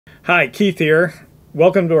Hi, Keith here.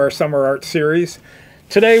 Welcome to our summer art series.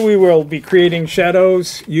 Today we will be creating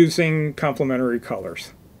shadows using complementary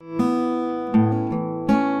colors.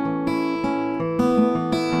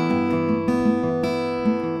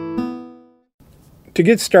 To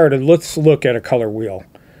get started, let's look at a color wheel.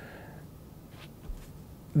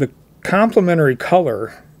 The complementary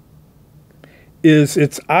color is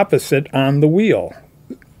its opposite on the wheel.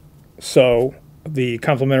 So the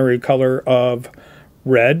complementary color of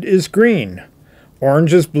red is green,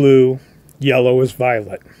 orange is blue, yellow is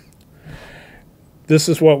violet. This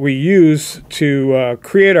is what we use to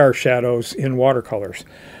create our shadows in watercolors.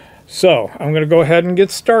 So I'm going to go ahead and get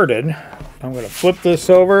started. I'm going to flip this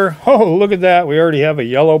over. Oh, look at that. We already have a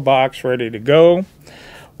yellow box ready to go.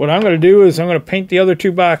 What I'm going to do is I'm going to paint the other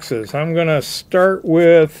two boxes. I'm going to start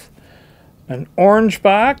with an orange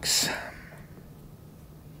box.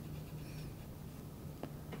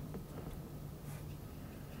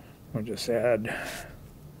 I'll just add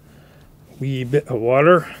a wee bit of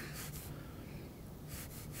water.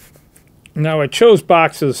 Now I chose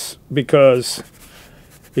boxes because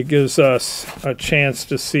it gives us a chance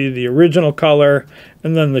to see the original color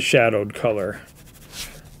and then the shadowed color.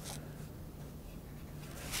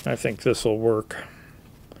 I think this will work.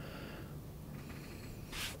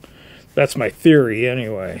 That's my theory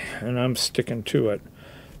anyway, and I'm sticking to it.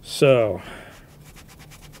 So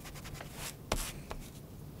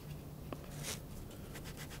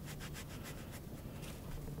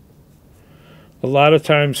a lot of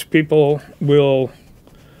times people will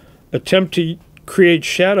attempt to create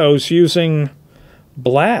shadows using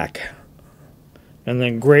black and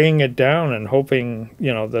then graying it down and hoping,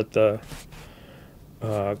 that the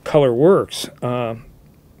color works.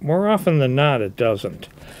 More often than not, it doesn't.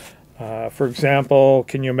 For example,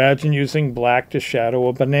 can you imagine using black to shadow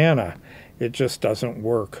a banana? It just doesn't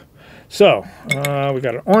work. So, we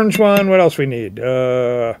got an orange one. What else we need?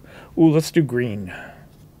 Ooh, let's do green.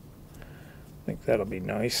 I think that'll be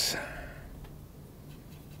nice.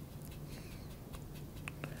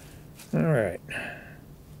 All right.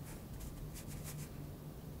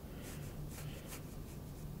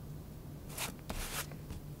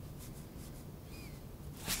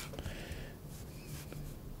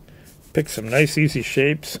 Pick some nice easy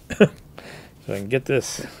shapes so I can get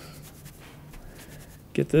this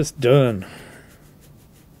done.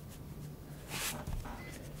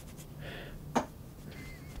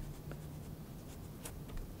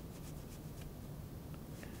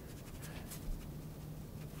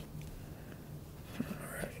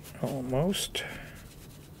 Almost.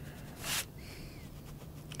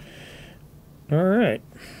 All right.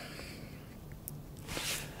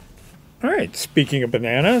 All right, speaking of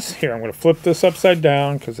bananas, here I'm going to flip this upside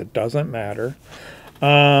down because it doesn't matter.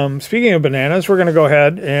 Speaking of bananas, we're going to go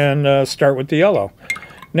ahead and start with the yellow.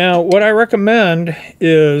 Now, what I recommend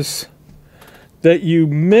is that you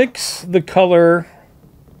mix the color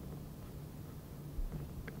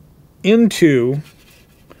into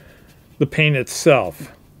the paint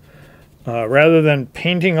itself. Rather than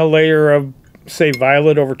painting a layer of, say,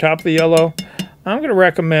 violet over top of the yellow, I'm going to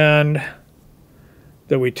recommend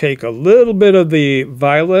that we take a little bit of the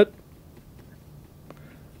violet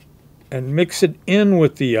and mix it in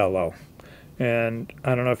with the yellow. And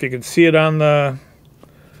I don't know if you can see it on the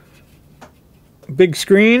big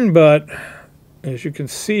screen, but as you can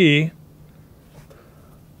see,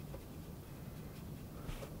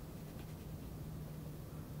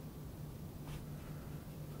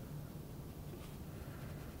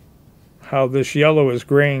 how this yellow is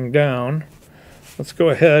graying down. Let's go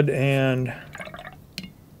ahead and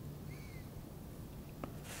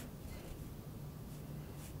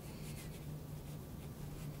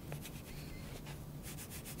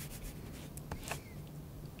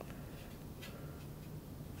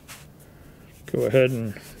go ahead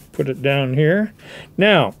and put it down here.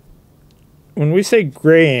 Now, when we say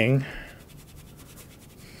graying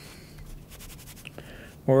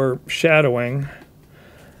or shadowing,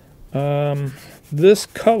 this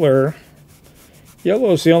color,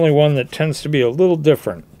 yellow, is the only one that tends to be a little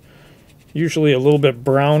different. Usually a little bit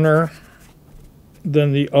browner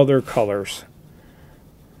than the other colors.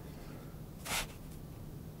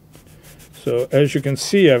 So as you can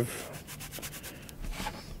see, I've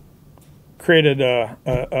created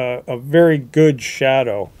a very good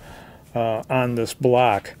shadow on this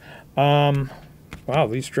block. Wow,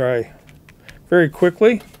 these dry very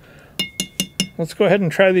quickly. Let's go ahead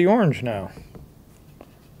and try the orange now.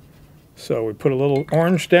 So we put a little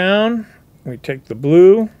orange down, we take the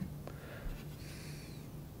blue,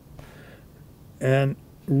 and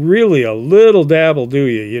really a little dab will do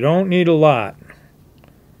you. You don't need a lot.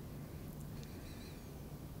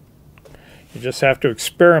 You just have to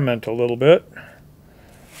experiment a little bit.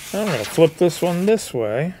 I'm going to flip this one this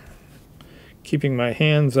way, keeping my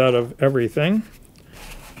hands out of everything.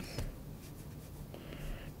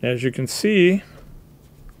 As you can see,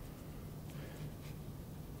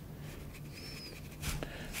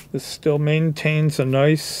 this still maintains a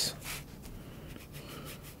nice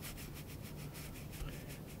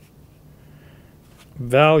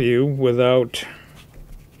value without,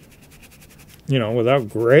 without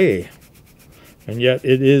gray. And yet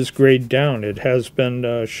it is grayed down. It has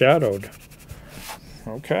been shadowed.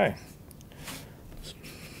 Okay.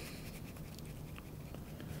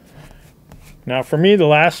 Now for me, the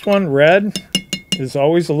last one, red, is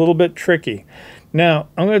always a little bit tricky. Now,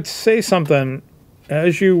 I'm going to say something.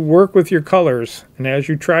 As you work with your colors and as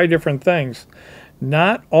you try different things,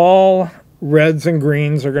 not all reds and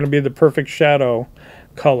greens are going to be the perfect shadow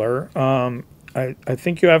color. I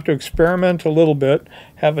think you have to experiment a little bit,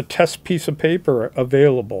 have a test piece of paper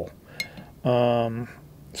available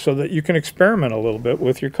so that you can experiment a little bit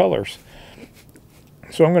with your colors.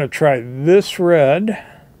 So I'm going to try this red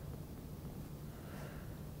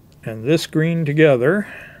and this green together.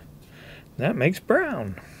 That makes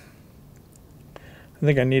brown. I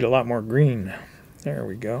think I need a lot more green. There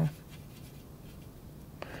we go.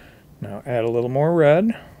 Now add a little more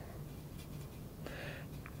red.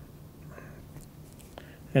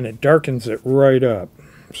 And it darkens it right up.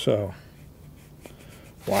 So,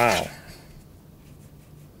 wow.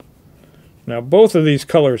 Now both of these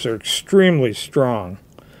colors are extremely strong,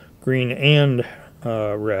 green and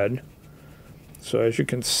red. So as you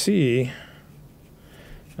can see,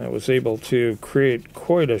 I was able to create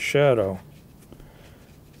quite a shadow.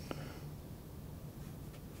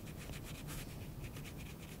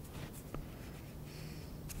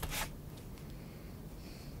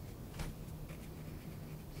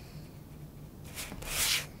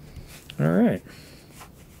 All right.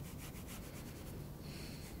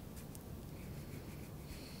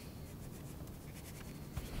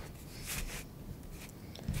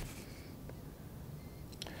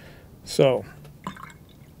 So,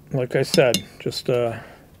 like I said, just a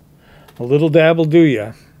little dab will do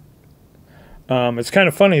ya. It's kind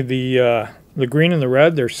of funny, the green and the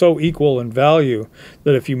red, they're so equal in value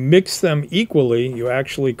that if you mix them equally, you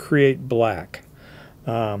actually create black.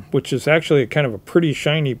 Which is actually kind of a pretty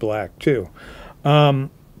shiny black too.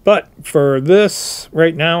 But for this,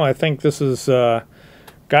 right now, I think this has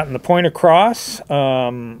gotten the point across.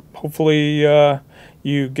 Hopefully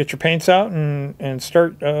you get your paints out and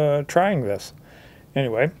start trying this.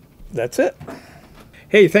 Anyway, that's it.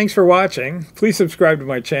 Hey, thanks for watching. Please subscribe to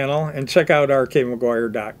my channel and check out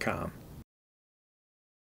rkmcguire.com.